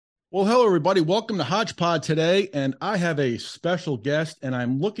Well, hello, everybody. Welcome to Hodgepod today. And I have a special guest, and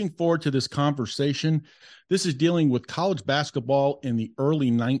I'm looking forward to this conversation. This is dealing with college basketball in the early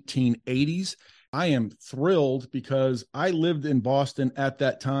 1980s. I am thrilled because I lived in Boston at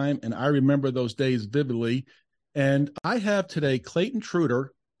that time, and I remember those days vividly. And I have today Clayton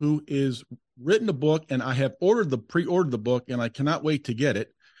Trutor, who is written a book, and I have pre-ordered the book, and I cannot wait to get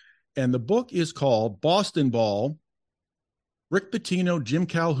it. And the book is called Boston Ball. Rick Pitino, Jim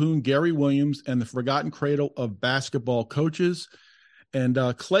Calhoun, Gary Williams, and the Forgotten Cradle of Basketball Coaches. And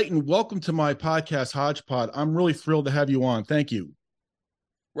Clayton, welcome to my podcast, Hodgepod. I'm really thrilled to have you on. Thank you.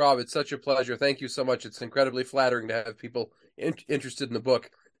 Rob, it's such a pleasure. Thank you so much. It's incredibly flattering to have people interested in the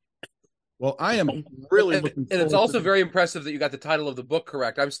book. Well, I am really And, looking and it's forward to also this. very impressive that you got the title of the book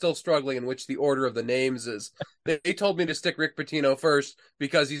correct. I'm still struggling in which the order of the names is. They told me to stick Rick Pitino first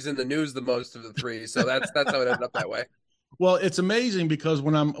because he's in the news the most of the three. So that's how it ended up that way. Well, it's amazing because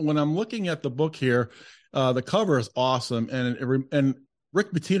when I'm looking at the book here, the cover is awesome, and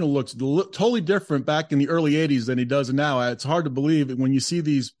Rick Pitino looks totally different back in the early '80s than he does now. It's hard to believe when you see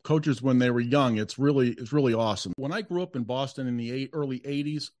these coaches when they were young. It's really awesome. When I grew up in Boston in the early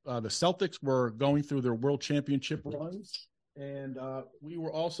 '80s, the Celtics were going through their World Championship runs, and we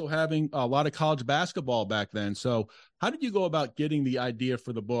were also having a lot of college basketball back then. So, how did you go about getting the idea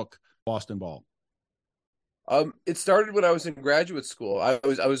for the book Boston Ball? It started when I was in graduate school.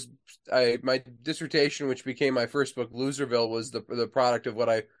 My dissertation, which became my first book, Loserville, was the product of what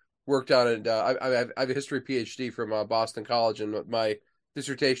I worked on. And I have a history PhD from Boston College, and my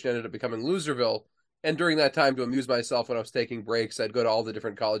dissertation ended up becoming Loserville. And during that time, to amuse myself when I was taking breaks, I'd go to all the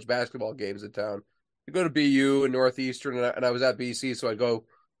different college basketball games in town. I'd go to BU and Northeastern, and I was at BC, so I'd go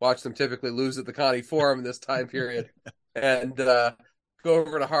watch them typically lose at the Connie Forum in this time period. And go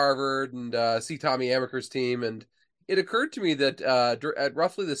over to Harvard and see Tommy Amaker's team. And it occurred to me that at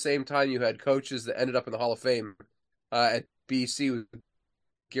roughly the same time, you had coaches that ended up in the Hall of Fame at BC with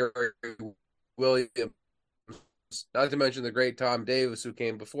Gary Williams, not to mention the great Tom Davis who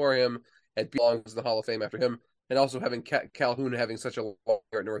came before him and belongs in the Hall of Fame after him, and also having Calhoun having such a long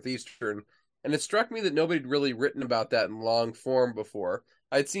year at Northeastern. And it struck me that nobody'd really written about that in long form before.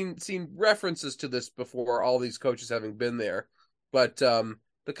 I'd seen references to this before, all these coaches having been there. But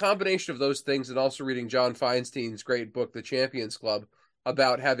the combination of those things and also reading John Feinstein's great book, The Champions Club,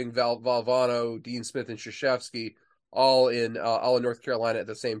 about having Valvano, Dean Smith, and Krzyzewski all in North Carolina at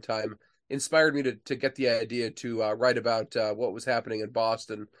the same time inspired me to get the idea to write about what was happening in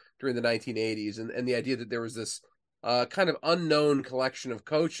Boston during the 1980s and the idea that there was this kind of unknown collection of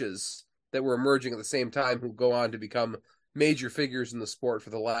coaches that were emerging at the same time who go on to become major figures in the sport for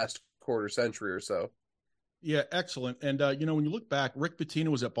the last quarter century or so. Yeah, excellent. And when you look back, Rick Pitino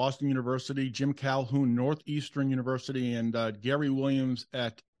was at Boston University, Jim Calhoun, Northeastern University, and Gary Williams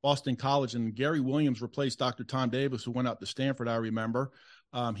at Boston College. And Gary Williams replaced Dr. Tom Davis, who went out to Stanford. I remember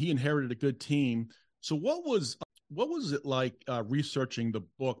he inherited a good team. So, what was it like researching the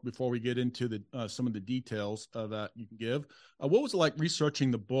book before we get into the some of the details that you can give? What was it like researching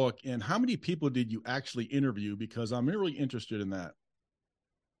the book, and how many people did you actually interview? Because I'm really interested in that.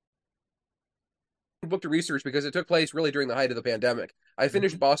 Book to research because it took place really during the height of the pandemic. I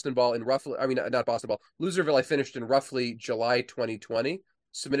finished Boston Ball in roughly, I mean, not Boston Ball, Loserville, I finished in roughly July 2020,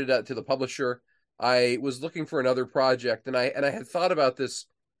 submitted that to the publisher. I was looking for another project and I had thought about this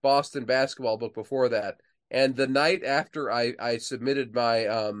Boston basketball book before that. And the night after I submitted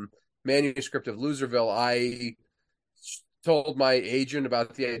my manuscript of Loserville, I told my agent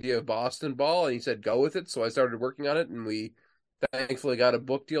about the idea of Boston Ball and he said, go with it. So I started working on it and we thankfully got a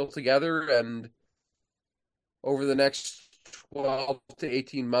book deal together. And over the next 12 to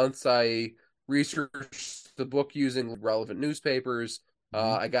 18 months, I researched the book using relevant newspapers.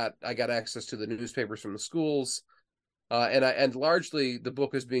 I got access to the newspapers from the schools, and largely the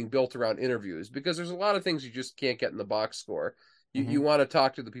book is being built around interviews because there's a lot of things you just can't get in the box score. You want to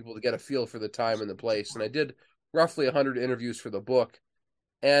talk to the people to get a feel for the time and the place, and I did roughly 100 interviews for the book,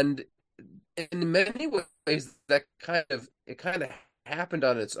 and in many ways that kind of happened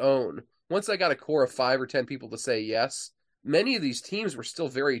on its own. Once I got a core of 5 or 10 people to say yes, many of these teams were still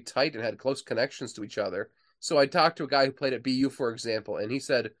very tight and had close connections to each other. So I talked to a guy who played at BU, for example, and he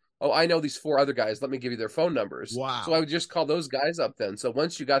said, "Oh, I know these 4 other guys. Let me give you their phone numbers." So I Wow. would just call those guys up then. So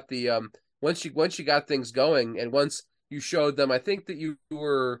once you got the once you got things going, and once you showed them, I think that you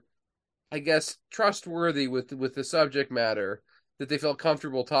were, I guess, trustworthy with the subject matter, that they felt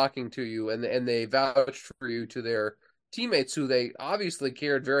comfortable talking to you, and they vouched for you to their teammates who they obviously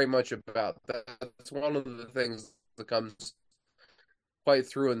cared very much about. That's one of the things that comes quite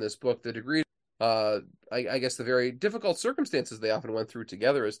through in this book. The degree I guess the very difficult circumstances they often went through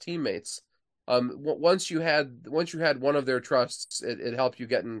together as teammates. Once you had one of their trusts, it helped you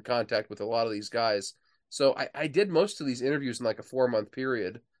get in contact with a lot of these guys. So I did most of these interviews in like a 4 month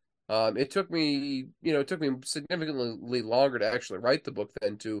period. It took me, significantly longer to actually write the book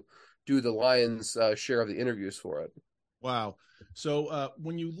than to do the Lions' share of the interviews for it. Wow. So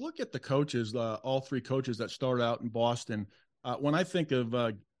when you look at the coaches, all three coaches that started out in Boston, when I think of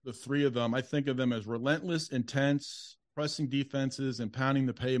the three of them, I think of them as relentless, intense, pressing defenses, and pounding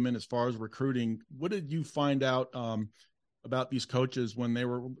the pavement as far as recruiting. What did you find out about these coaches when they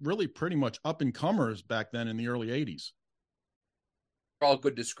were really pretty much up and comers back then in the early 80s? All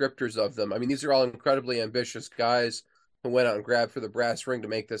good descriptors of them. I mean, these are all incredibly ambitious guys who went out and grabbed for the brass ring to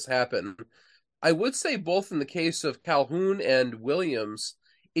make this happen. I would say both in the case of Calhoun and Williams,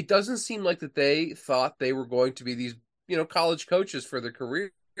 it doesn't seem like that they thought they were going to be these, college coaches for their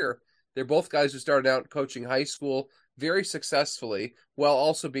career. They're both guys who started out coaching high school very successfully while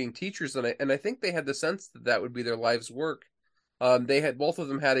also being teachers, and I think they had the sense that that would be their life's work. They had both of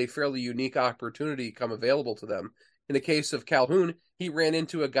them had a fairly unique opportunity come available to them. In the case of Calhoun, he ran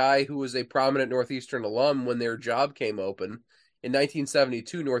into a guy who was a prominent Northeastern alum when their job came open. In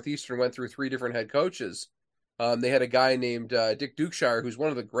 1972, Northeastern went through three different head coaches. They had a guy named Dick Dukeshire, who's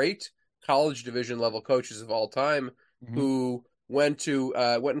one of the great college division level coaches of all time, who went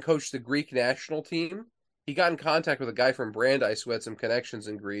and coached the Greek national team. He got in contact with a guy from Brandeis who had some connections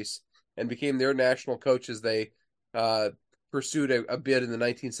in Greece and became their national coach as they pursued a bid in the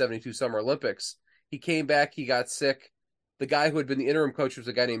 1972 Summer Olympics. He came back, he got sick. The guy who had been the interim coach was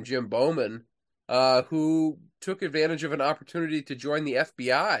a guy named Jim Bowman, who took advantage of an opportunity to join the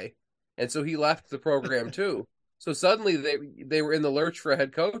FBI. And so he left the program too. So suddenly they were in the lurch for a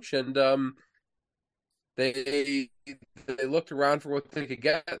head coach, and they looked around for what they could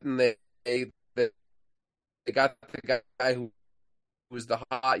get, and they got the guy who was the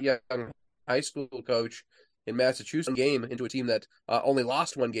hot young high school coach in Massachusetts game into a team that only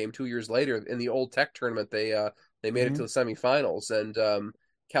lost one game 2 years later in the Old Tech tournament. They made it to the semifinals, and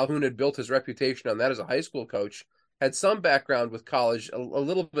Calhoun had built his reputation on that as a high school coach. Had some background with college, a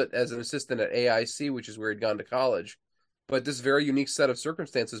little bit as an assistant at AIC, which is where he'd gone to college. But this very unique set of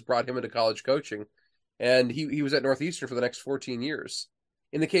circumstances brought him into college coaching, and he was at Northeastern for the next 14 years.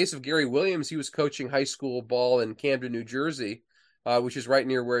 In the case of Gary Williams, he was coaching high school ball in Camden, New Jersey, which is right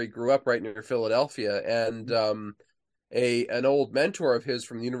near where he grew up, right near Philadelphia. And an old mentor of his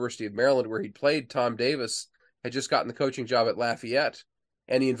from the University of Maryland, where he'd played, Tom Davis, had just gotten the coaching job at Lafayette,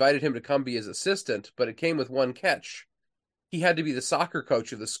 and he invited him to come be his assistant, but it came with one catch. He had to be the soccer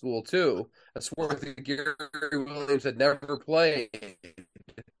coach of the school, too, a sport that Gary Williams had never played,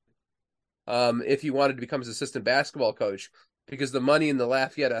 if he wanted to become his assistant basketball coach, because the money in the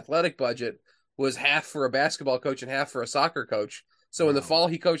Lafayette athletic budget was half for a basketball coach and half for a soccer coach. So in the fall,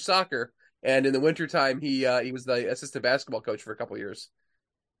 he coached soccer, and in the wintertime, he was the assistant basketball coach for a couple years.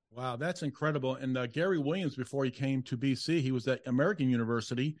 Wow, that's incredible. And Gary Williams, before he came to BC, he was at American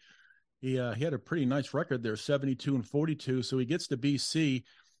University. He had a pretty nice record there, 72-42. So he gets to BC.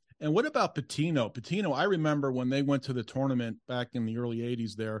 And what about Pitino? Pitino, I remember when they went to the tournament back in the early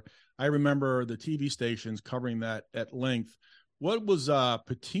 80s there, I remember the TV stations covering that at length. What was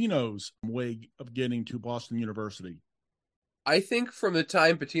Pitino's way of getting to Boston University? I think from the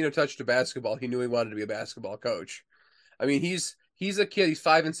time Pitino touched a basketball, he knew he wanted to be a basketball coach. I mean, he's a kid. He's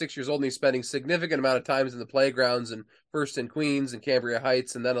 5 and 6 years old, and he's spending significant amount of times in the playgrounds, and first in Queens and Cambria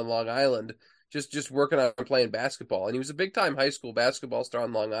Heights, and then on Long Island, just working on playing basketball. And he was a big time high school basketball star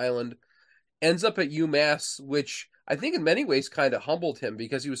on Long Island. Ends up at UMass, which I think in many ways kind of humbled him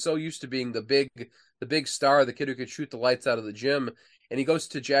because he was so used to being the big star, the kid who could shoot the lights out of the gym. And he goes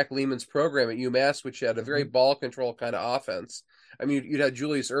to Jack Lehman's program at UMass, which had a very ball control kind of offense. I mean, you'd had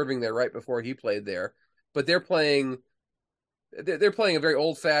Julius Erving there right before he played there, but they're playing a very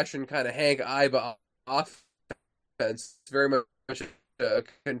old fashioned kind of Hank Iba offense. It's very much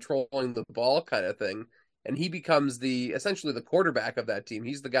controlling the ball kind of thing, and he becomes essentially the quarterback of that team.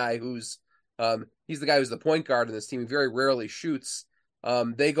 He's the guy who's the point guard in this team. He very rarely shoots.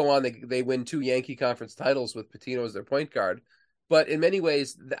 They go on, they win 2 Yankee Conference titles with Pitino as their point guard. But in many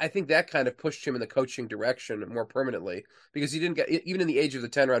ways, I think that kind of pushed him in the coaching direction more permanently because he didn't get, even in the age of the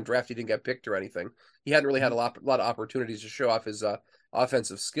 10-round draft, he didn't get picked or anything. He hadn't really had a lot of opportunities to show off his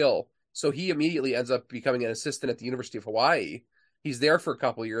offensive skill. So he immediately ends up becoming an assistant at the University of Hawaii. He's there for a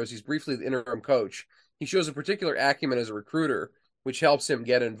couple of years. He's briefly the interim coach. He shows a particular acumen as a recruiter, which helps him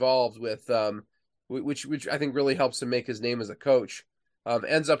get involved with, which I think really helps him make his name as a coach.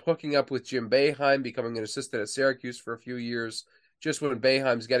 Ends up hooking up with Jim Boeheim, becoming an assistant at Syracuse for a few years. just when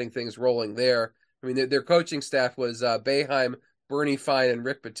Boeheim's getting things rolling there. I mean, their coaching staff was Boeheim, Bernie Fine, and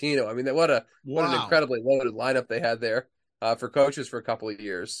Rick Pitino. I mean, what an Wow. incredibly loaded lineup they had there for coaches for a couple of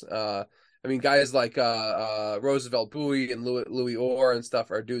years. I mean, guys like Roosevelt Bowie and Louis Orr and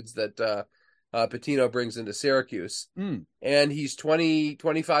stuff are dudes that Pitino brings into Syracuse. Mm. And he's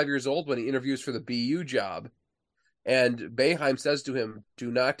 25 years old when he interviews for the BU job. And Boeheim says to him,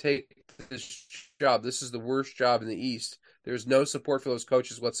 "Do not take this job. This is the worst job in the East. There's no support for those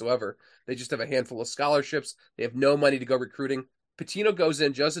coaches whatsoever. They just have a handful of scholarships. They have no money to go recruiting." Pitino goes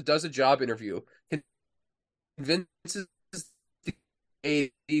in, does a job interview, convinces the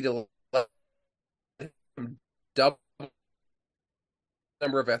AD to let him double the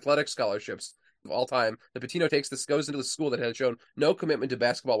number of athletic scholarships of all time. The Pitino takes this, goes into the school that had shown no commitment to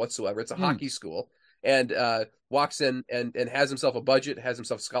basketball whatsoever. It's a hockey school, and walks in and has himself a budget, has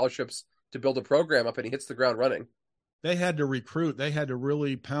himself scholarships to build a program up, and he hits the ground running. They had to recruit. They had to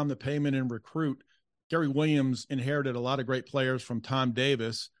really pound the pavement and recruit. Gary Williams inherited a lot of great players from Tom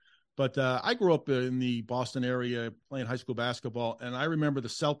Davis, but I grew up in the Boston area playing high school basketball, and I remember the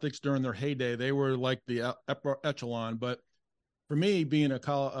Celtics during their heyday. They were like the upper echelon, but for me, being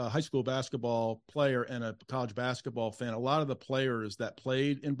a high school basketball player and a college basketball fan, a lot of the players that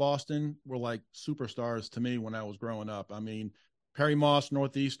played in Boston were like superstars to me when I was growing up. I mean, Perry Moss,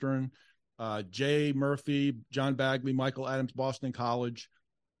 Northeastern, Jay Murphy, John Bagley, Michael Adams, Boston College,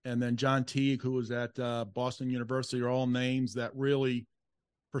 and then John Teague, who was at Boston University, are all names that really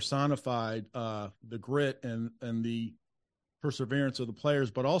personified the grit and the perseverance of the players,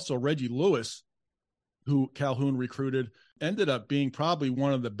 but also Reggie Lewis, who Calhoun recruited, ended up being probably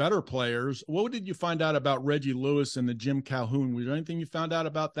one of the better players. What did you find out about Reggie Lewis and the Jim Calhoun? Was there anything you found out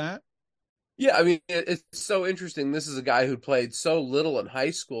about that? Yeah, I mean, it's so interesting. This is a guy who played so little in high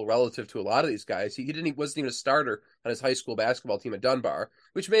school relative to a lot of these guys. He wasn't even a starter on his high school basketball team at Dunbar,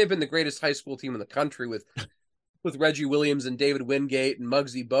 which may have been the greatest high school team in the country with Reggie Williams and David Wingate and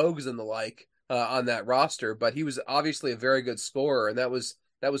Muggsy Bogues and the like on that roster. But he was obviously a very good scorer, and that was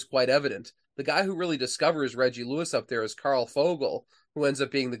quite evident. The guy who really discovers Reggie Lewis up there is Carl Fogel, who ends up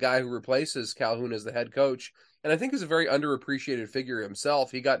being the guy who replaces Calhoun as the head coach, and I think is a very underappreciated figure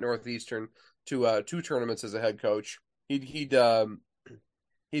himself. He got Northeastern to 2 tournaments as a head coach. He'd been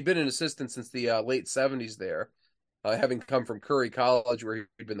an assistant since the late '70s there, having come from Curry College where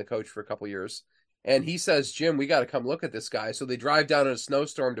he'd been the coach for a couple years. And he says, "Jim, we got to come look at this guy." So they drive down in a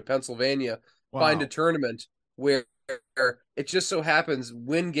snowstorm to Pennsylvania, find a Wow. tournament where it just so happens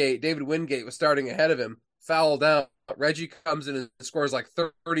David Wingate was starting ahead of him, fouled out. Reggie comes in and scores like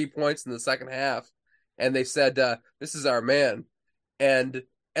 30 points in the second half. And they said, "This is our man." And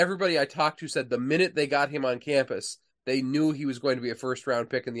everybody I talked to said the minute they got him on campus, they knew he was going to be a first round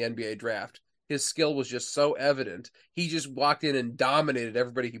pick in the NBA draft. His skill was just so evident. He just walked in and dominated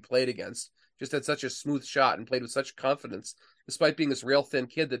everybody he played against. Just had such a smooth shot and played with such confidence, despite being this real thin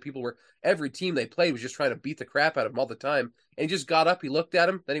kid that every team they played was just trying to beat the crap out of him all the time. And he just got up, he looked at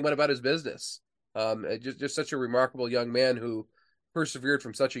him, then he went about his business. Just such a remarkable young man who persevered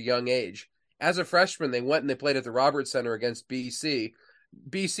from such a young age. As a freshman, they went and they played at the Roberts Center against BC.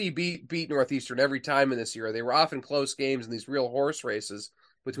 BC beat Northeastern every time in this year. They were often close games in these real horse races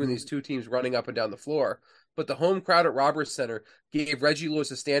between these two teams running up and down the floor. But the home crowd at Roberts Center gave Reggie Lewis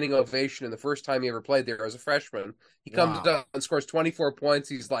a standing ovation in the first time he ever played there as a freshman. He comes Wow. up and scores 24 points.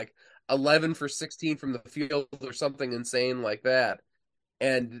 He's like 11 for 16 from the field or something insane like that.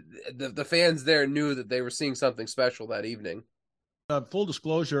 And the fans there knew that they were seeing something special that evening. Full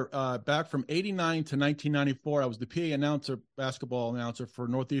disclosure, back from '89 to 1994, I was the basketball announcer for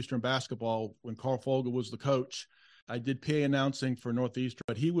Northeastern basketball when Carl Fogel was the coach. I did PA announcing for Northeastern,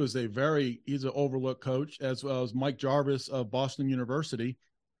 but he's an overlooked coach, as well as Mike Jarvis of Boston University.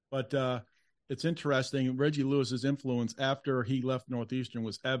 But it's interesting, Reggie Lewis's influence after he left Northeastern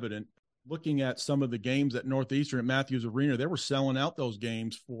was evident. Looking at some of the games at Northeastern at Matthews Arena, they were selling out those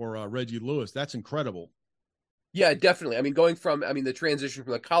games for Reggie Lewis. That's incredible. Yeah, definitely. I mean, the transition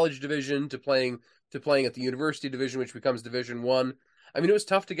from the college division to playing at the university division, which becomes Division One. I mean, it was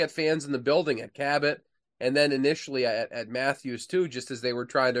tough to get fans in the building at Cabot, and then initially at Matthews too, just as they were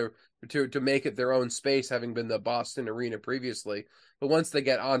trying to make it their own space, having been the Boston arena previously. But once they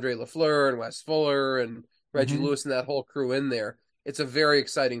get Andre LaFleur and Wes Fuller and Reggie Mm-hmm. Lewis and that whole crew in there, it's a very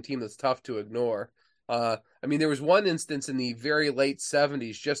exciting team that's tough to ignore. I mean, there was one instance in the very late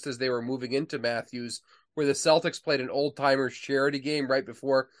 '70s, just as they were moving into Matthews, where the Celtics played an old timers charity game right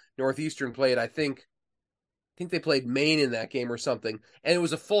before Northeastern played, I think think they played Maine in that game or something, and it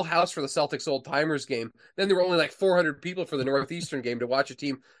was a full house for the Celtics old timers game. Then there were only like 400 people for the Northeastern game to watch a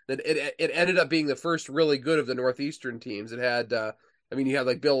team that it ended up being the first really good of the Northeastern teams. It had, you had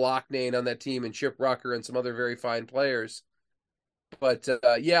like Bill Loughnane on that team and Chip Rucker and some other very fine players. But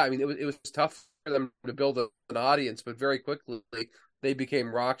it was tough for them to build an audience, but very quickly they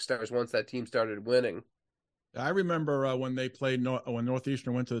became rock stars once that team started winning. I remember when they played, when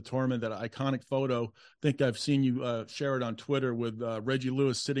Northeastern went to the tournament, that iconic photo. I think I've seen you share it on Twitter with Reggie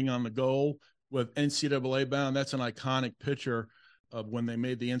Lewis sitting on the goal with NCAA bound. That's an iconic picture of when they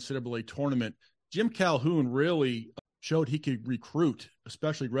made the NCAA tournament. Jim Calhoun really showed he could recruit,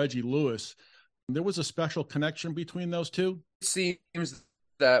 especially Reggie Lewis. There was a special connection between those two. It seems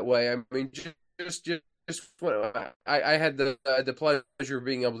that way. I mean, just I had the pleasure of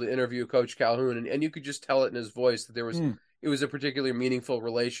being able to interview Coach Calhoun, and you could just tell it in his voice that it was a particularly meaningful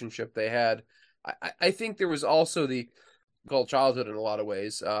relationship they had. I think there was also the called childhood in a lot of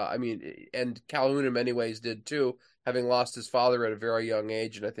ways. And Calhoun in many ways did too, having lost his father at a very young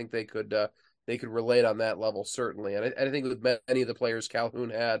age, and I think they could relate on that level certainly. And I think with many of the players Calhoun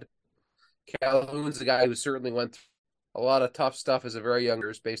had, Calhoun's a guy who certainly went through a lot of tough stuff as a very young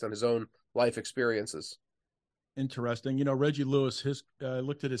age based on his own life experiences. Interesting. Reggie Lewis,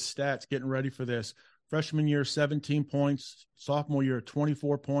 looked at his stats getting ready for this. Freshman year, 17 points. Sophomore year,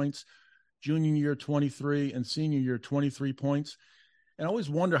 24 points. Junior year, 23. And senior year, 23 points. And I always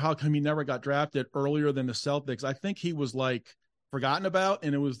wonder how come he never got drafted earlier than the Celtics. I think he was forgotten about,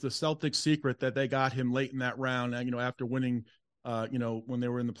 and it was the Celtics secret that they got him late in that round, after winning when they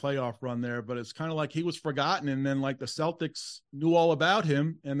were in the playoff run there. But it's kind of like he was forgotten, and then the Celtics knew all about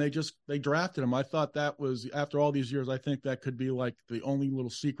him, and they drafted him. I thought that was, after all these years, I think that could be the only little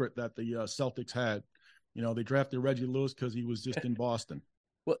secret that the Celtics had. They drafted Reggie Lewis because he was just in Boston.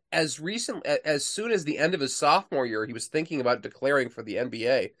 Well, as soon as the end of his sophomore year, he was thinking about declaring for the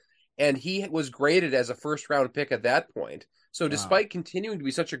NBA, and he was graded as a first-round pick at that point. So despite continuing to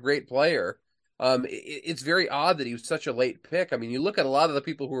be such a great player, it's very odd that he was such a late pick. I mean, you look at a lot of the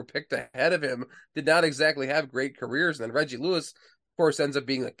people who were picked ahead of him did not exactly have great careers. And then Reggie Lewis, of course, ends up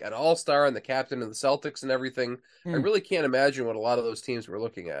being an all-star and the captain of the Celtics and everything. I really can't imagine what a lot of those teams were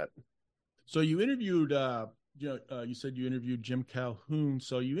looking at. So you interviewed, you said you interviewed Jim Calhoun.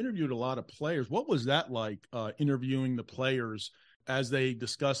 So you interviewed a lot of players. What was that like, interviewing the players as they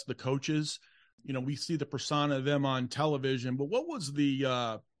discussed the coaches? We see the persona of them on television, but what was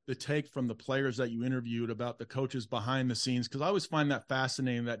the take from the players that you interviewed about the coaches behind the scenes? Because I always find that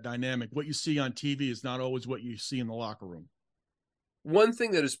fascinating, that dynamic. What you see on TV is not always what you see in the locker room. One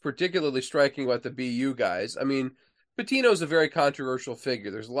thing that is particularly striking about the BU guys, Pitino is a very controversial figure.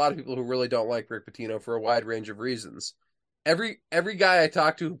 There's a lot of people who really don't like Rick Pitino for a wide range of reasons. Every guy I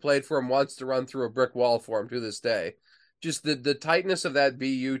talk to who played for him wants to run through a brick wall for him to this day. Just the tightness of that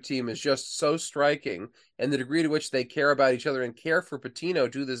BU team is just so striking, and the degree to which they care about each other and care for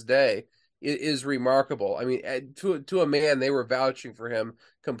Pitino to this day is remarkable. To a man, they were vouching for him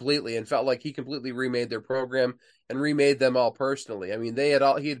completely and felt like he completely remade their program and remade them all personally.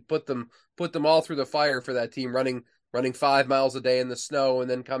 He had put them all through the fire for that team, running 5 miles a day in the snow and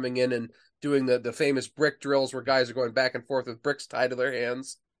then coming in and doing the famous brick drills where guys are going back and forth with bricks tied to their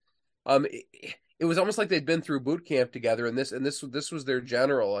hands. It was almost like they'd been through boot camp together, and this was their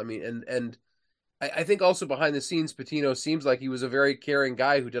general. I think also behind the scenes, Pitino seems like he was a very caring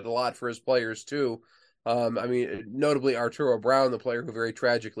guy who did a lot for his players too. Notably Arturo Brown, the player who very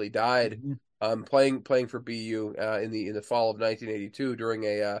tragically died, playing for BU in the fall of 1982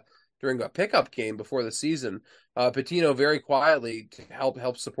 during a pickup game before the season. Pitino very quietly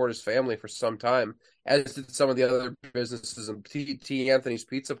helped support his family for some time, as did some of the other businesses, and T. Anthony's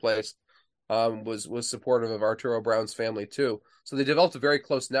Pizza Place was supportive of Arturo Brown's family too. So they developed a very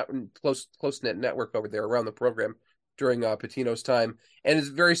close-knit network over there around the program during Pitino's time, and it's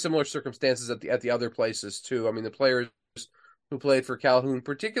very similar circumstances at the other places too. The players who played for Calhoun,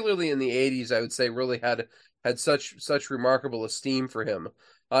 particularly in the 80s, I would say really had such remarkable esteem for him.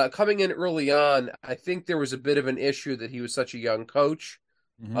 Coming in early on, I think there was a bit of an issue that he was such a young coach.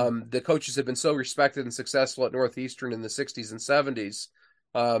 The coaches had been so respected and successful at Northeastern in the 60s and 70s.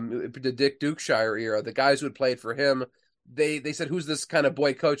 The Dick Dukeshire era, the guys who had played for him, they said, "Who's this kind of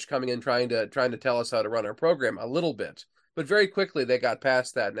boy coach coming in trying to tell us how to run our program?" A little bit, but very quickly they got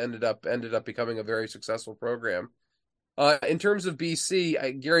past that and ended up becoming a very successful program. In terms of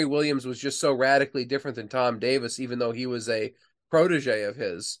BC, Gary Williams was just so radically different than Tom Davis, even though he was a protege of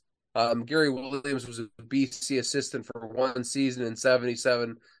his. Gary Williams was a BC assistant for one season in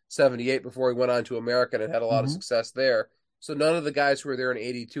 77, 78 before he went on to America and had a lot of success there. So none of the guys who were there in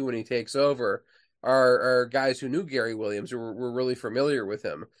 82 when he takes over are guys who knew Gary Williams or were really familiar with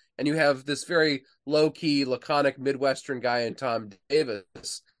him. And you have this very low-key, laconic Midwestern guy in Tom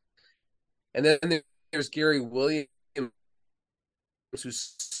Davis. And then there's Gary Williams,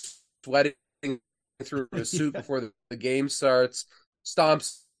 who's sweating through his suit Yeah. before the game starts,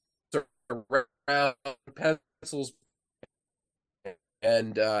 stomps around, pencils,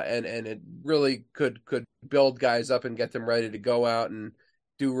 and it really could build guys up and get them ready to go out and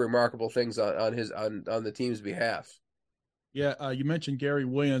do remarkable things on the team's behalf. Yeah, you mentioned Gary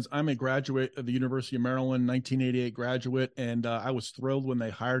Williams. I'm a graduate of the University of Maryland, 1988 graduate, and I was thrilled when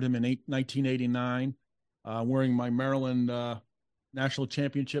they hired him in 1989, wearing my Maryland national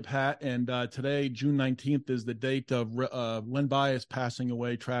championship hat. And today, June 19th, is the date of Len Bias passing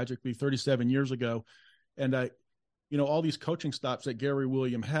away tragically 37 years ago. And all these coaching stops that Gary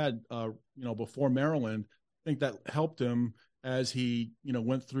Williams had, before Maryland, I think that helped him as he,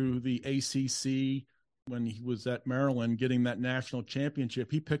 went through the ACC when he was at Maryland getting that national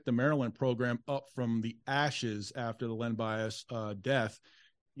championship. He picked the Maryland program up from the ashes after the Len Bias death.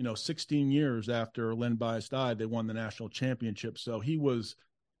 16 years after Len Bias died, they won the national championship. So he was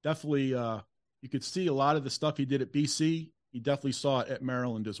definitely, you could see a lot of the stuff he did at BC. He definitely saw it at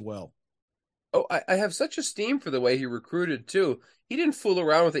Maryland as well. Oh, I have such esteem for the way he recruited too. He didn't fool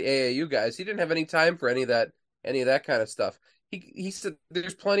around with the AAU guys. He didn't have any time for any of that kind of stuff. He said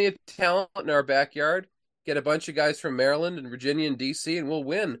there's plenty of talent in our backyard. Get a bunch of guys from Maryland and Virginia and DC, and we'll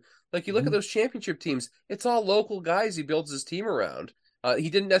win. Like you look at those championship teams, it's all local guys he builds his team around. He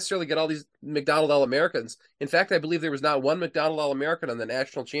didn't necessarily get all these McDonald All-Americans. In fact, I believe there was not one McDonald All-American on the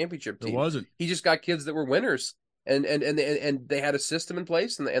national championship There team. wasn't. He just got kids that were winners, and they had a system in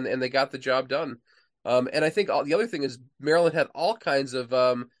place, and they got the job done. And I think the other thing is Maryland had all kinds of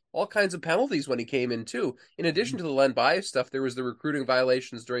penalties when he came in too. In addition to the Len Bias stuff, there was the recruiting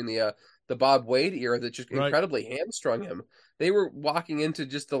violations during the Bob Wade era that just Right. incredibly hamstrung him. They were walking into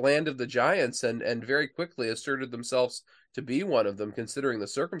just the land of the giants and very quickly asserted themselves to be one of them, considering the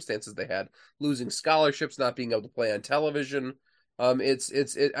circumstances they had, losing scholarships, not being able to play on television. I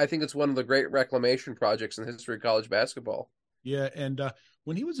think it's one of the great reclamation projects in the history of college basketball. Yeah, and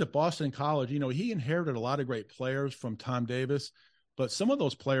when he was at Boston College, he inherited a lot of great players from Tom Davis, but some of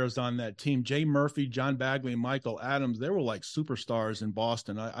those players on that team, Jay Murphy, John Bagley, and Michael Adams, they were like superstars in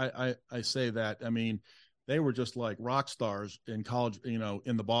Boston. I say that. I mean, they were just like rock stars in college,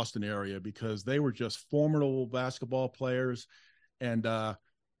 in the Boston area, because they were just formidable basketball players. And,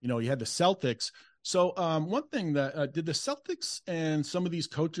 you had the Celtics. So one thing that did the Celtics and some of these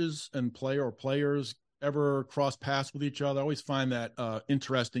coaches and players ever cross paths with each other? I always find that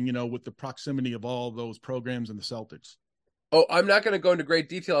interesting, with the proximity of all those programs and the Celtics. Oh, I'm not going to go into great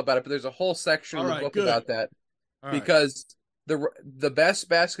detail about it, but there's a whole section in the book Good. about that All right. because the best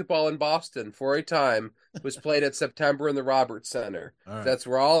basketball in Boston for a time was played at September in the Roberts Center. All right. That's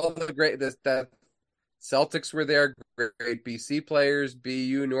where all the great that Celtics were there, great BC players,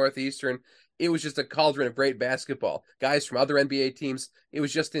 BU, Northeastern. It was just a cauldron of great basketball. Guys from other NBA teams. It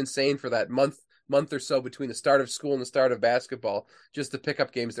was just insane for that month or so between the start of school and the start of basketball, just the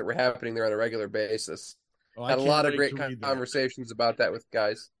pickup games that were happening there on a regular basis. Oh, Had a lot of great conversations about that with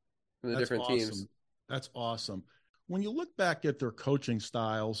guys from the different teams. That's awesome. When you look back at their coaching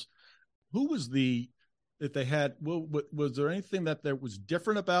styles, who was if they had, was there anything that there was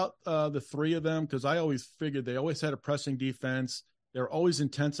different about the three of them? Because I always figured they always had a pressing defense. They're always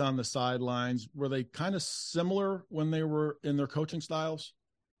intense on the sidelines. Were they kind of similar when they were in their coaching styles?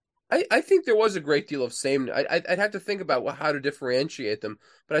 I think there was a great deal of same. I'd have to think about how to differentiate them,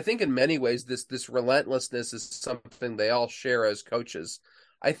 but I think in many ways this relentlessness is something they all share as coaches.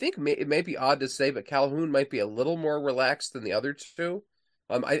 I think it may be odd to say, but Calhoun might be a little more relaxed than the other two.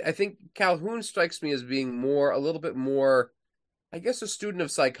 I think Calhoun strikes me as being a little bit more, I guess, a student of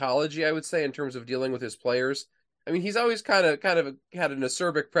psychology, I would say, in terms of dealing with his players. I mean, he's always kind of had an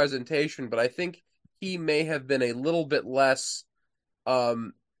acerbic presentation, but I think he may have been a little bit less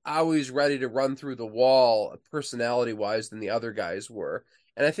always ready to run through the wall personality wise than the other guys were.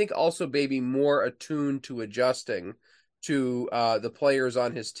 And I think also maybe more attuned to adjusting to the players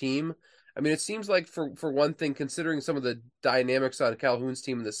on his team. I mean, it seems like for one thing, considering some of the dynamics on Calhoun's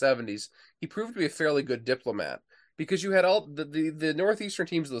team in the 70s, he proved to be a fairly good diplomat, because you had all the Northeastern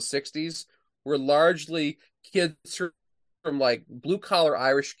teams of the 60s were largely kids from like blue collar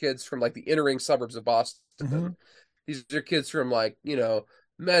Irish kids from like the inner ring suburbs of Boston. Mm-hmm. These are kids from like,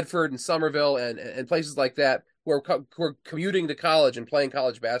 Medford and Somerville and places like that who are commuting to college and playing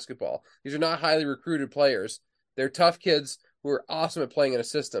college basketball. These are not highly recruited players. They're tough kids who are awesome at playing in a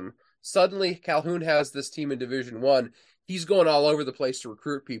system. Suddenly, Calhoun has this team in Division I. he's going all over the place to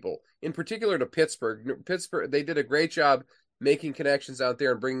recruit people, in particular to Pittsburgh. Pittsburgh, they did a great job making connections out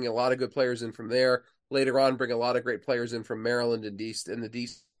there and bringing a lot of good players in from there. Later on, bring a lot of great players in from Maryland and the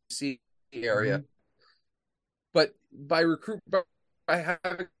DC area. Mm-hmm. But by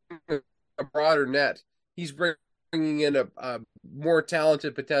having a broader net, he's bringing in a more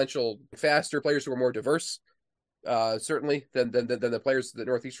talented, potential, faster players who are more diverse, certainly than the players that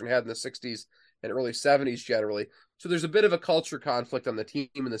Northeastern had in the '60s and early '70s generally. So there's a bit of a culture conflict on the team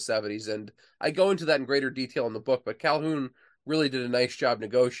in the '70s, and I go into that in greater detail in the book. But Calhoun really did a nice job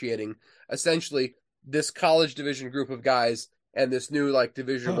negotiating essentially this college division group of guys and this new like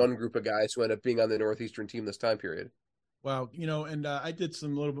Division I group of guys who end up being on the Northeastern team this time period. Wow, and I did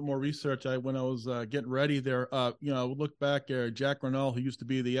some little bit more research. When I was getting ready there, look back there, Jack Ronell, who used to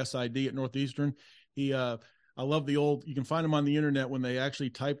be the SID at Northeastern. I love the old. You can find him on the internet when they actually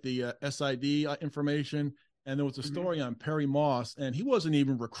type the SID information. And there was a story on Perry Moss, and he wasn't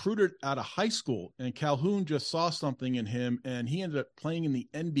even recruited out of high school. And Calhoun just saw something in him, and he ended up playing in the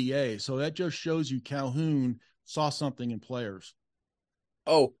NBA. So that just shows you Calhoun saw something in players.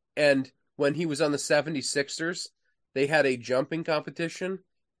 Oh, and when he was on the 76ers, they had a jumping competition,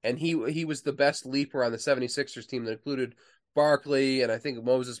 and he was the best leaper on the 76ers team that included Barkley, and I think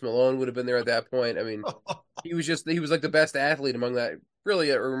Moses Malone would have been there at that point. I mean, he was like the best athlete among that.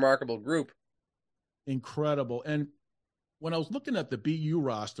 Really a remarkable group. Incredible. And when I was looking at the BU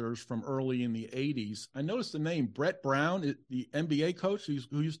rosters from early in the 80s, I noticed the name Brett Brown, the NBA coach who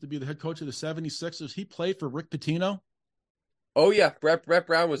used to be the head coach of the 76ers. He played for Rick Pitino. Oh, yeah. Brett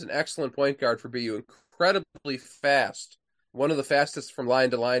Brown was an excellent point guard for BU. Incredibly fast. One of the fastest from line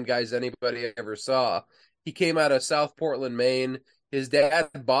to line guys anybody ever saw. He came out of South Portland, Maine. His dad,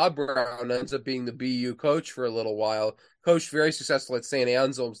 Bob Brown, ends up being the BU coach for a little while. Coached very successful at St.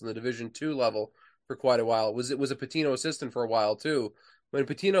 Anselm's in the Division II level for quite a while. It was a Pitino assistant for a while, too. When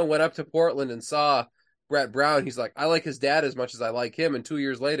Pitino went up to Portland and saw Brett Brown, he's like, I like his dad as much as I like him. And 2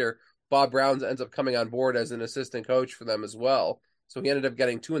 years later, Bob Brown ends up coming on board as an assistant coach for them as well. So he ended up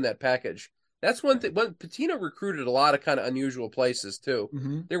getting two in that package. That's one thing. When Pitino recruited a lot of kind of unusual places, too.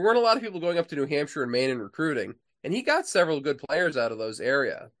 Mm-hmm. There weren't a lot of people going up to New Hampshire and Maine and recruiting. And he got several good players out of those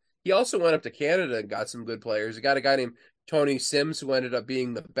area. He also went up to Canada and got some good players. He got a guy named Tony Sims, who ended up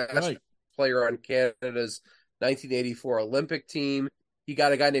being the best player on Canada's 1984 Olympic team. He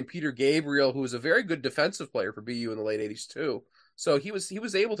got a guy named Peter Gabriel, who was a very good defensive player for BU in the late 80s, too. So he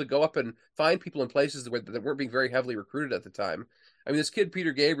was able to go up and find people in places that weren't being very heavily recruited at the time. I mean, this kid,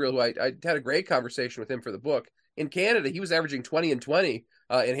 Peter Gabriel, who I had a great conversation with him for the book. In Canada, he was averaging 20 and 20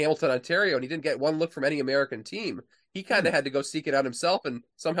 in Hamilton, Ontario, and he didn't get one look from any American team. He kind of had to go seek it out himself and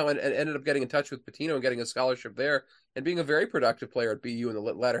somehow ended up getting in touch with Pitino and getting a scholarship there and being a very productive player at BU in the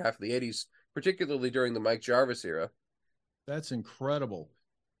latter half of the 80s, particularly during the Mike Jarvis era. That's incredible.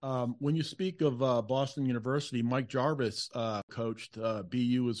 When you speak of Boston University, Mike Jarvis coached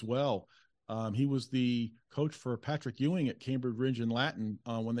BU as well. He was the coach for Patrick Ewing at Cambridge Ridge and Latin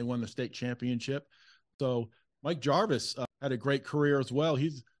when they won the state championship. So Mike Jarvis had a great career as well.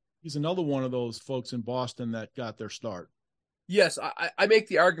 He's another one of those folks in Boston that got their start. Yes, I make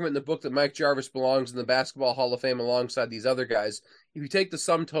the argument in the book that Mike Jarvis belongs in the Basketball Hall of Fame alongside these other guys. If you take the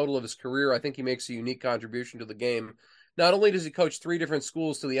sum total of his career, I think he makes a unique contribution to the game. Not only does he coach three different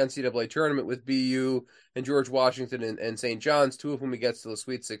schools to the NCAA tournament with BU and George Washington and St. John's, two of whom he gets to the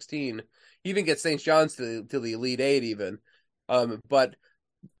Sweet 16. He even gets St. John's to the Elite Eight even. But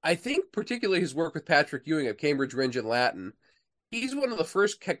I think particularly his work with Patrick Ewing at Cambridge Ridge and Latin, he's one of the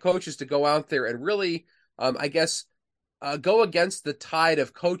first coaches to go out there and really, go against the tide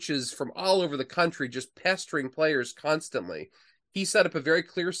of coaches from all over the country just pestering players constantly. He set up a very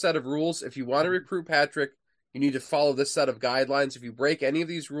clear set of rules. If you want to recruit Patrick, you need to follow this set of guidelines. If you break any of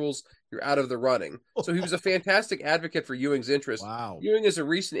these rules, you're out of the running. So he was a fantastic advocate for Ewing's interest. Wow. Ewing is a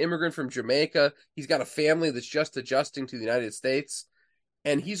recent immigrant from Jamaica. He's got a family that's just adjusting to the United States.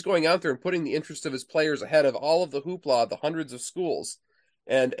 And he's going out there and putting the interest of his players ahead of all of the hoopla, the hundreds of schools,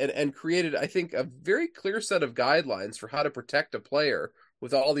 and created, I think, a very clear set of guidelines for how to protect a player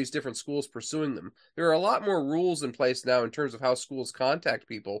with all these different schools pursuing them. There are a lot more rules in place now in terms of how schools contact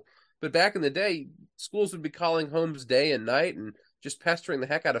people. But back in the day, schools would be calling homes day and night and just pestering the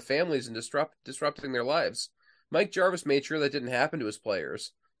heck out of families and disrupting their lives. Mike Jarvis made sure that didn't happen to his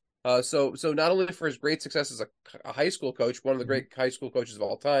players. So not only for his great success as a high school coach, one of the great high school coaches of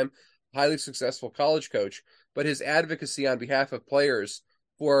all time, highly successful college coach, but his advocacy on behalf of players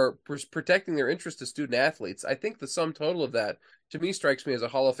for protecting their interest as student athletes, I think the sum total of that, to me, strikes me as a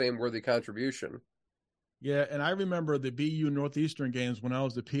Hall of Fame worthy contribution. Yeah, and I remember the BU Northeastern games when I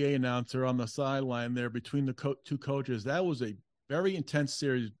was the PA announcer on the sideline there between the two coaches. That was a very intense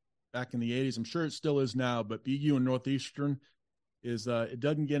series back in the 80s. I'm sure it still is now, but BU and Northeastern is it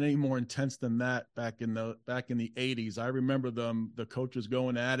doesn't get any more intense than that back in the 80s. I remember the coaches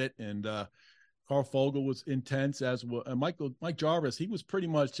going at it, and Carl Fogel was intense as well. Mike Jarvis, he was pretty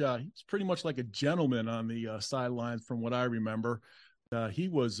much like a gentleman on the sidelines from what I remember. He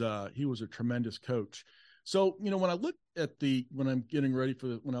was a tremendous coach. So, when I look at when I'm getting ready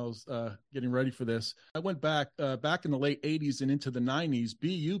for when I was getting ready for this, I went back in the late 80s and into the 90s.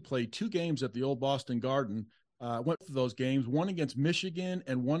 BU played two games at the old Boston Garden. Went for those games, one against Michigan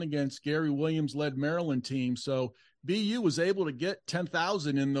and one against Gary Williams led Maryland team. So BU was able to get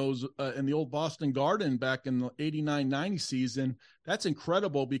 10,000 in those in the old Boston Garden back in the 89-90 season. That's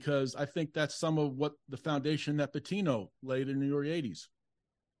incredible because I think that's some of what the foundation that Pitino laid in the early 80s.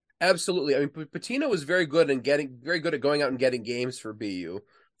 Absolutely. I mean, Pitino was very good at going out and getting games for BU.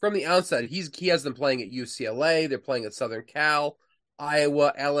 From the outside, he has them playing at UCLA. They're playing at Southern Cal,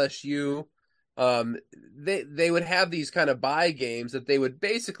 Iowa, LSU. They would have these kind of bye games that they would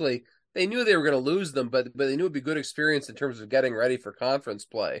basically they knew they were going to lose them, but they knew it'd be good experience in terms of getting ready for conference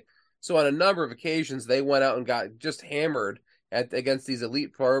play. So on a number of occasions, they went out and got just hammered against these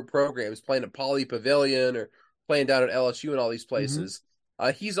elite programs, playing at Pauley Pavilion or playing down at LSU and all these Mm-hmm. places.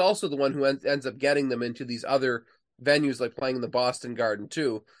 He's also the one who ends up getting them into these other venues, like playing in the Boston Garden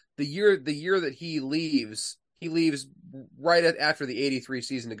too. The year that he leaves right after the '83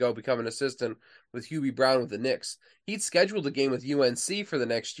 season to go become an assistant with Hubie Brown with the Knicks. He'd scheduled a game with UNC for the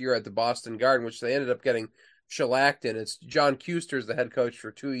next year at the Boston Garden, which they ended up getting shellacked in. It's John Kuster's the head coach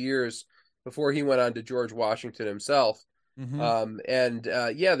for 2 years before he went on to George Washington himself.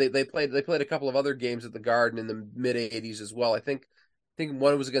 Mm-hmm. Yeah, they played a couple of other games at the Garden in the mid '80s as well. I think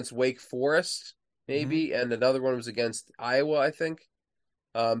one was against Wake Forest, Mm-hmm. maybe, and another one was against Iowa, I think.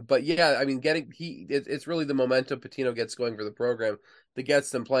 But yeah, I mean, it's really the momentum Pitino gets going for the program that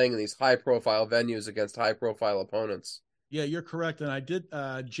gets them playing in these high profile venues against high profile opponents. Yeah, you're correct. And I did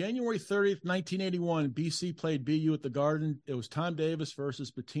January 30th, 1981, BC played BU at the Garden. It was Tom Davis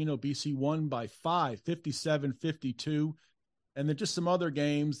versus Pitino. BC won by 5, 57-52. And then just some other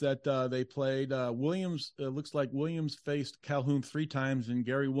games that they played. Williams, it looks like Williams faced Calhoun 3 times, and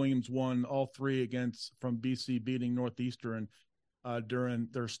Gary Williams won all 3 against from BC, beating Northeastern during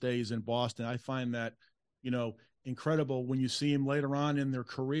their stays in Boston. I find that, incredible when you see them later on in their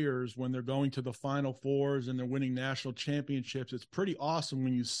careers when they're going to the Final Fours and they're winning national championships. It's pretty awesome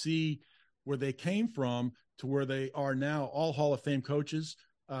when you see where they came from to where they are now, all Hall of Fame coaches.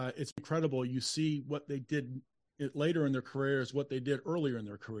 It's incredible. You see what they did later in their careers, what they did earlier in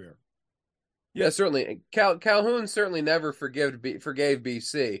their career. Yeah, certainly. Calhoun certainly never forgave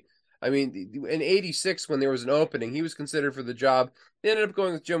BC. I mean, in '86 when there was an opening, he was considered for the job. They ended up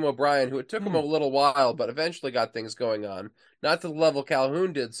going with Jim O'Brien, who it took him a little while, but eventually got things going on. Not to the level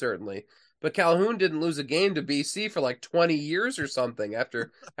Calhoun did, certainly, but Calhoun didn't lose a game to BC for like 20 years or something.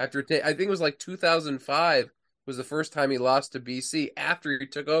 After I think it was like 2005 was the first time he lost to BC after he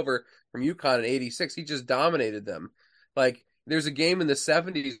took over from UConn in '86. He just dominated them. Like there's a game in the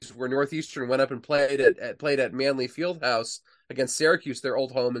 '70s where Northeastern went up and played at Manley Fieldhouse against Syracuse, their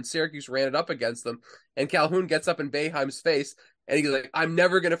old home, and Syracuse ran it up against them. And Calhoun gets up in Boeheim's face, and he's like, "I'm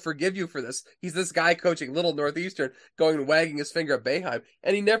never going to forgive you for this." He's this guy coaching Little Northeastern, going and wagging his finger at Boeheim,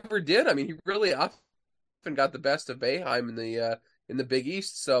 and he never did. I mean, he really often got the best of Boeheim in the Big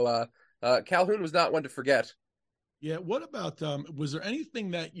East. So Calhoun was not one to forget. Yeah. What about was there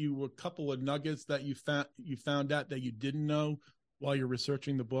anything that a couple of nuggets that you found out that you didn't know while you're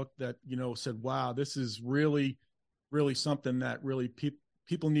researching the book that said, "Wow, this is really, really something that really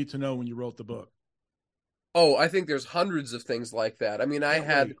people need to know" when you wrote the book? Oh, I think there's hundreds of things like that. I mean, I Can't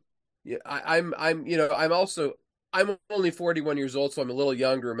had, wait. yeah, I'm only 41 years old, so I'm a little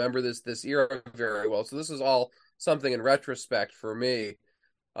young to remember this era very well. So this is all something in retrospect for me.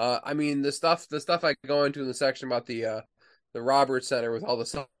 I mean, the stuff I go into in the section about the Roberts Center with all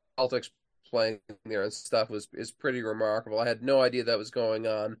the Celtics playing there and stuff is pretty remarkable. I had no idea that was going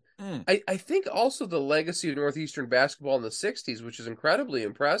on. Mm. I think also the legacy of Northeastern basketball in the '60s, which is incredibly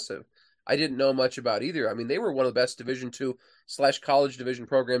impressive. I didn't know much about either. I mean, they were one of the best Division II / college division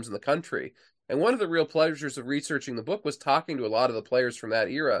programs in the country. And one of the real pleasures of researching the book was talking to a lot of the players from that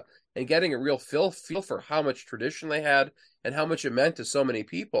era and getting a real feel for how much tradition they had and how much it meant to so many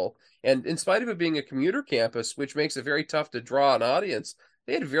people. And in spite of it being a commuter campus, which makes it very tough to draw an audience,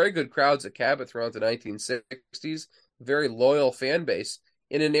 they had very good crowds at Cabot throughout the 1960s, very loyal fan base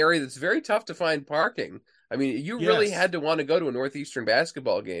in an area that's very tough to find parking. I mean, you really Yes. had to want to go to a Northeastern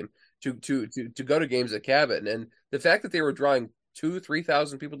basketball game to go to games at Cabot, and the fact that they were drawing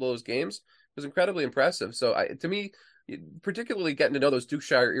 2,000-3,000 people to those games was incredibly impressive. So to me, particularly getting to know those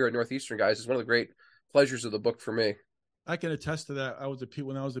Dukeshire era Northeastern guys is one of the great pleasures of the book for me. I can attest to that.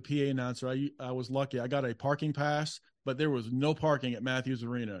 When I was a PA announcer, I was lucky. I got a parking pass, but there was no parking at Matthews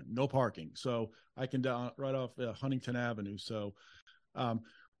Arena, no parking. So I can down right off Huntington Avenue. So,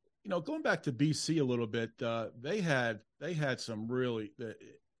 going back to BC a little bit, they had some really,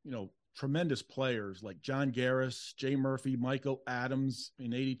 tremendous players like John Garris, Jay Murphy, Michael Adams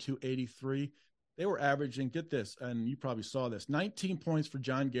in 82, 83. They were averaging, get this, and you probably saw this, 19 points for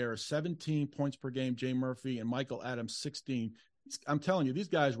John Garris, 17 points per game, Jay Murphy, and Michael Adams, 16. I'm telling you, these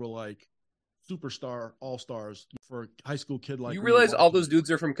guys were like superstar all-stars for a high school kid like You me. realize all those dudes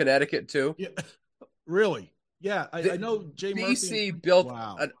are from Connecticut, too? Yeah, really? Yeah, I know Jay BC Murphy. built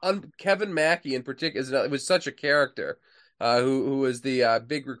Wow. Kevin Mackey in particular. It was such a character. Who was the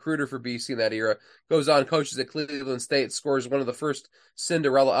big recruiter for BC in that era, goes on, coaches at Cleveland State, scores one of the first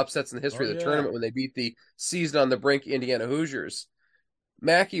Cinderella upsets in the history of the tournament when they beat the season on the brink Indiana Hoosiers.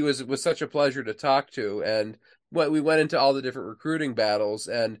 Mackey was such a pleasure to talk to, and we went into all the different recruiting battles,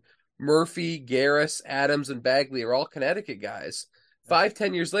 and Murphy, Garris, Adams, and Bagley are all Connecticut guys.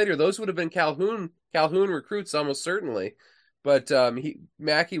 5-10 years later, those would have been Calhoun recruits almost certainly, but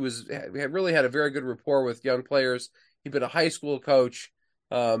Mackey really had a very good rapport with young players. He'd been a high school coach,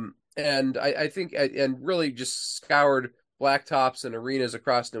 and I think and really just scoured blacktops and arenas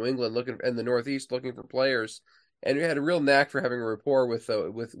across New England, looking in the Northeast, looking for players, and he had a real knack for having a rapport with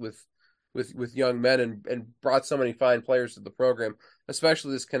young men, and brought so many fine players to the program,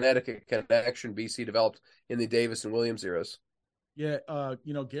 especially this Connecticut connection BC developed in the Davis and Williams eras. Yeah,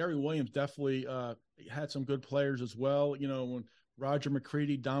 Gary Williams definitely had some good players as well. When Roger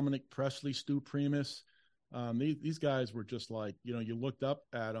McCready, Dominic Presley, Stu Primus. These guys were just like, you looked up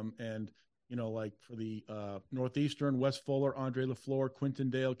at them, and, like for the Northeastern, Wes Fuller, Andre LaFleur, Quinton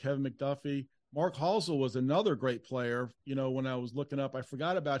Dale, Kevin McDuffie. Mark Halsell was another great player. When I was looking up, I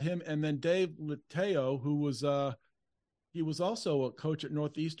forgot about him. And then Dave Mateo, who was he was also a coach at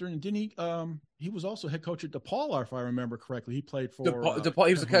Northeastern. And didn't he was also head coach at DePaul, if I remember correctly. He played for DePaul.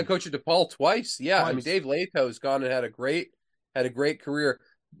 He was the head coach at DePaul twice. Yeah, twice. I mean, Dave Lato's gone and had a great career.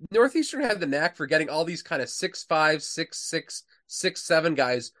 Northeastern had the knack for getting all these kind of 6'5", 6'6", 6'7"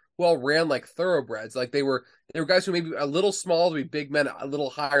 guys who all ran like thoroughbreds. Like they were guys who maybe a little small to be big men, a little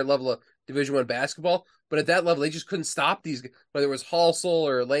higher level of Division I basketball, but at that level they just couldn't stop these. Whether it was Halsell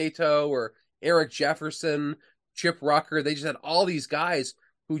or Lato or Eric Jefferson, Chip Rucker, they just had all these guys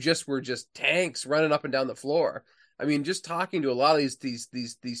who just were just tanks running up and down the floor. I mean, just talking to a lot of these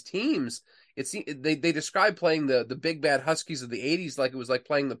teams, they described playing the big bad Huskies of the '80s like it was like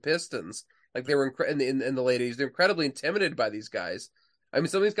playing the Pistons. Like they were in the late '80s. They're incredibly intimidated by these guys. I mean,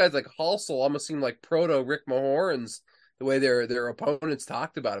 some of these guys like Halsell almost seemed like proto Rick Mahorns, the way their opponents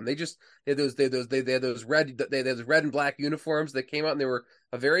talked about him. They had those red and black uniforms that came out, and they were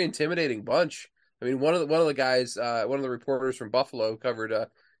a very intimidating bunch. I mean, one of the guys, one of the reporters from Buffalo covered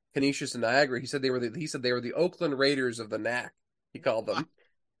Canisius and Niagara. He said they were the Oakland Raiders of the NAC. He called them.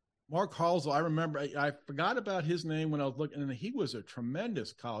 Mark Halsell, I remember. I forgot about his name when I was looking, and he was a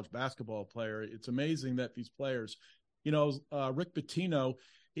tremendous college basketball player. It's amazing that these players, Rick Pitino,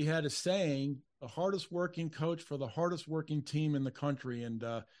 he had a saying, the hardest working coach for the hardest working team in the country, and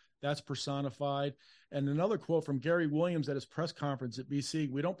that's personified. And another quote from Gary Williams at his press conference at BC: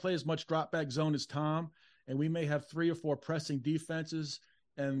 "We don't play as much drop back zone as Tom, and we may have 3 or 4 pressing defenses,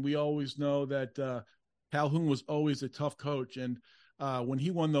 and we always know that Calhoun was always a tough coach." And when he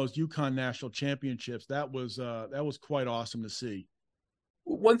won those UConn national championships, that was quite awesome to see.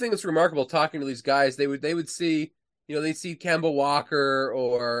 One thing that's remarkable talking to these guys, they would see, they'd see Kemba Walker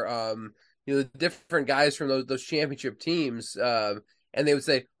or the different guys from those championship teams, and they would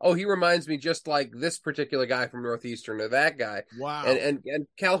say, "Oh, he reminds me just like this particular guy from Northeastern or that guy." Wow. And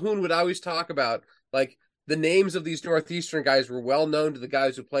Calhoun would always talk about like the names of these Northeastern guys were well known to the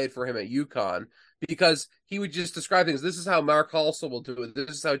guys who played for him at UConn, because he would just describe things. This is how Mark Halsell will do it. This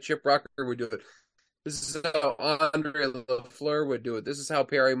is how Chip Rucker would do it. This is how Andre LaFleur would do it. This is how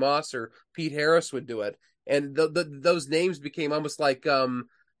Perry Moss or Pete Harris would do it. And those names became almost like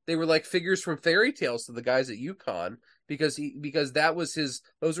they were like figures from fairy tales to the guys at UConn, because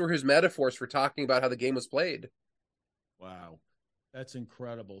those were his metaphors for talking about how the game was played. Wow, that's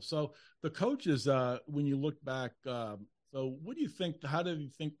incredible. So the coaches, when you look back, so what do you think? How do you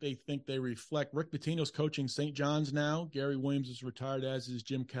think they reflect? Rick Pitino's coaching St. John's now. Gary Williams is retired, as is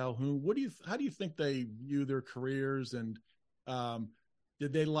Jim Calhoun. How do you think they view their careers? And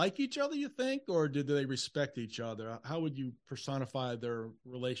Did they like each other, you think, or did they respect each other? How would you personify their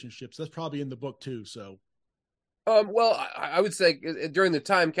relationships? That's probably in the book too. So, Well, I would say during the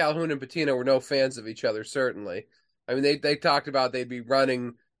time Calhoun and Pitino were no fans of each other. Certainly, I mean they talked about they'd be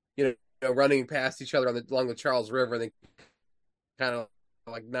running, running past each other along the Charles River, and they kind of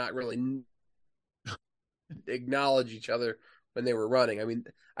like not really acknowledge each other when they were running. I mean,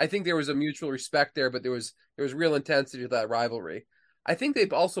 I think there was a mutual respect there, but there was real intensity to that rivalry. I think they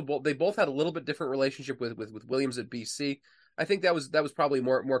both had a little bit different relationship with Williams at BC. I think that was probably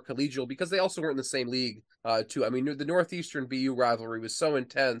more collegial because they also weren't in the same league too. I mean, the Northeastern BU rivalry was so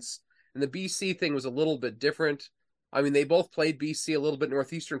intense, and the BC thing was a little bit different. I mean, they both played BC a little bit.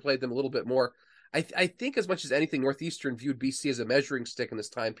 Northeastern played them a little bit more. I think as much as anything, Northeastern viewed BC as a measuring stick in this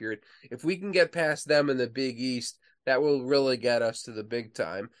time period. If we can get past them in the Big East, that will really get us to the big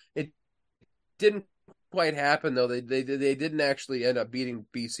time. It didn't quite happen though. They didn't actually end up beating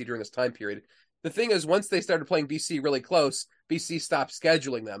BC during this time period. The thing is, once they started playing BC really close, BC stopped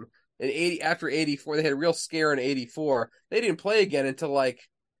scheduling them. And after 84, they had a real scare in 84. They didn't play again until like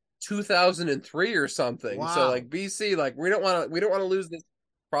 2003 or something. wow. So like BC, like we don't want to lose this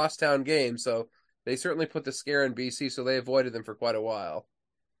crosstown game. So they certainly put the scare in BC, so they avoided them for quite a while.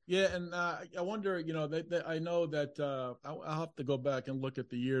 Yeah, and I wonder, I know that I'll have to go back and look at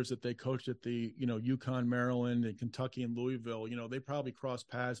the years that they coached at the, UConn, Maryland, and Kentucky and Louisville. They probably crossed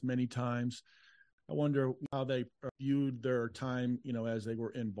paths many times. I wonder how they viewed their time, as they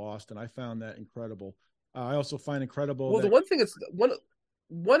were in Boston. I found that incredible. I also find incredible. Well, the one thing is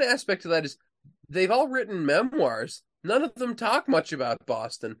one aspect of that is they've all written memoirs. None of them talk much about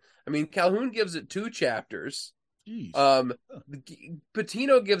Boston. I mean, Calhoun gives it 2 chapters. Jeez.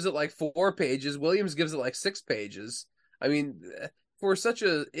 Pitino gives it like 4 pages. Williams gives it like 6 pages. I mean, for such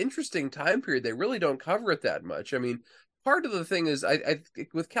an interesting time period, they really don't cover it that much. I mean, part of the thing is, I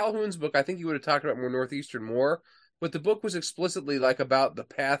with Calhoun's book, I think he would have talked about more Northeastern more, but the book was explicitly like about the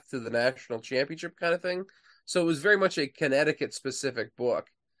path to the national championship kind of thing. So it was very much a Connecticut specific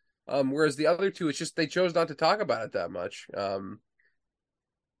book. Whereas the other 2, it's just they chose not to talk about it that much.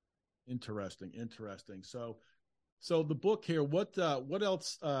 Interesting. So the book here, what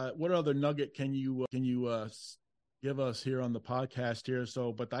else? What other nugget can you give us here on the podcast here?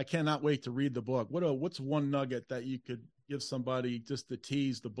 So, but I cannot wait to read the book. What's one nugget that you could give somebody just to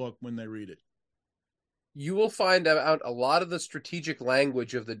tease the book when they read it? You will find out a lot of the strategic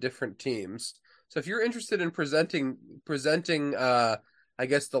language of the different teams. So if you're interested in presenting, I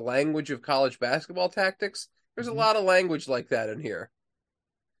guess the language of college basketball tactics, there's a lot of language like that in here.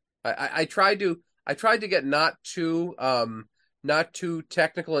 I tried to get not too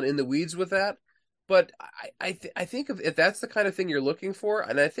technical and in the weeds with that, but I think if that's the kind of thing you're looking for,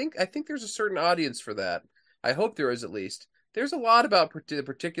 and I think there's a certain audience for that. I hope there is at least. There's a lot about the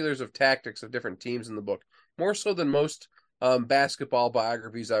particulars of tactics of different teams in the book, more so than most basketball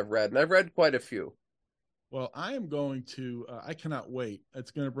biographies I've read, and I've read quite a few. Well, I am going to, I cannot wait.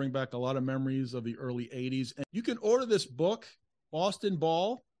 It's going to bring back a lot of memories of the early 80s. And you can order this book, Boston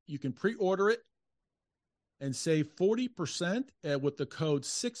Ball. You can pre-order it and save 40% with the code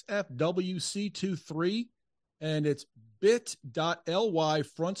 6FWC23. And it's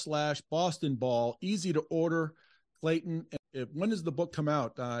bit.ly/Boston Ball. Easy to order, Clayton. When does the book come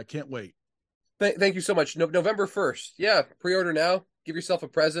out? I can't wait. Thank you so much. November 1st. Yeah, pre-order now. Give yourself a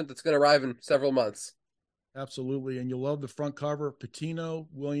present that's going to arrive in several months. Absolutely. And you'll love the front cover, Pitino,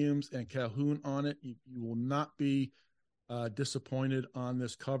 Williams, and Calhoun on it. You will not be disappointed on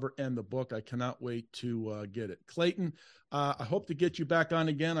this cover and the book. I cannot wait to get it. Clayton, I hope to get you back on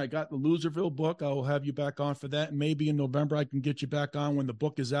again. I got the Loserville book. I will have you back on for that. Maybe in November I can get you back on when the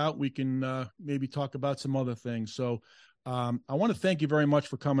book is out. We can maybe talk about some other things. So I want to thank you very much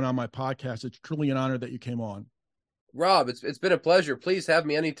for coming on my podcast. It's truly an honor that you came on. Rob, it's been a pleasure. Please have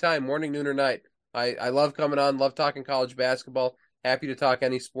me anytime, morning, noon, or night. I love coming on, love talking college basketball. Happy to talk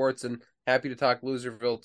any sports and happy to talk Loserville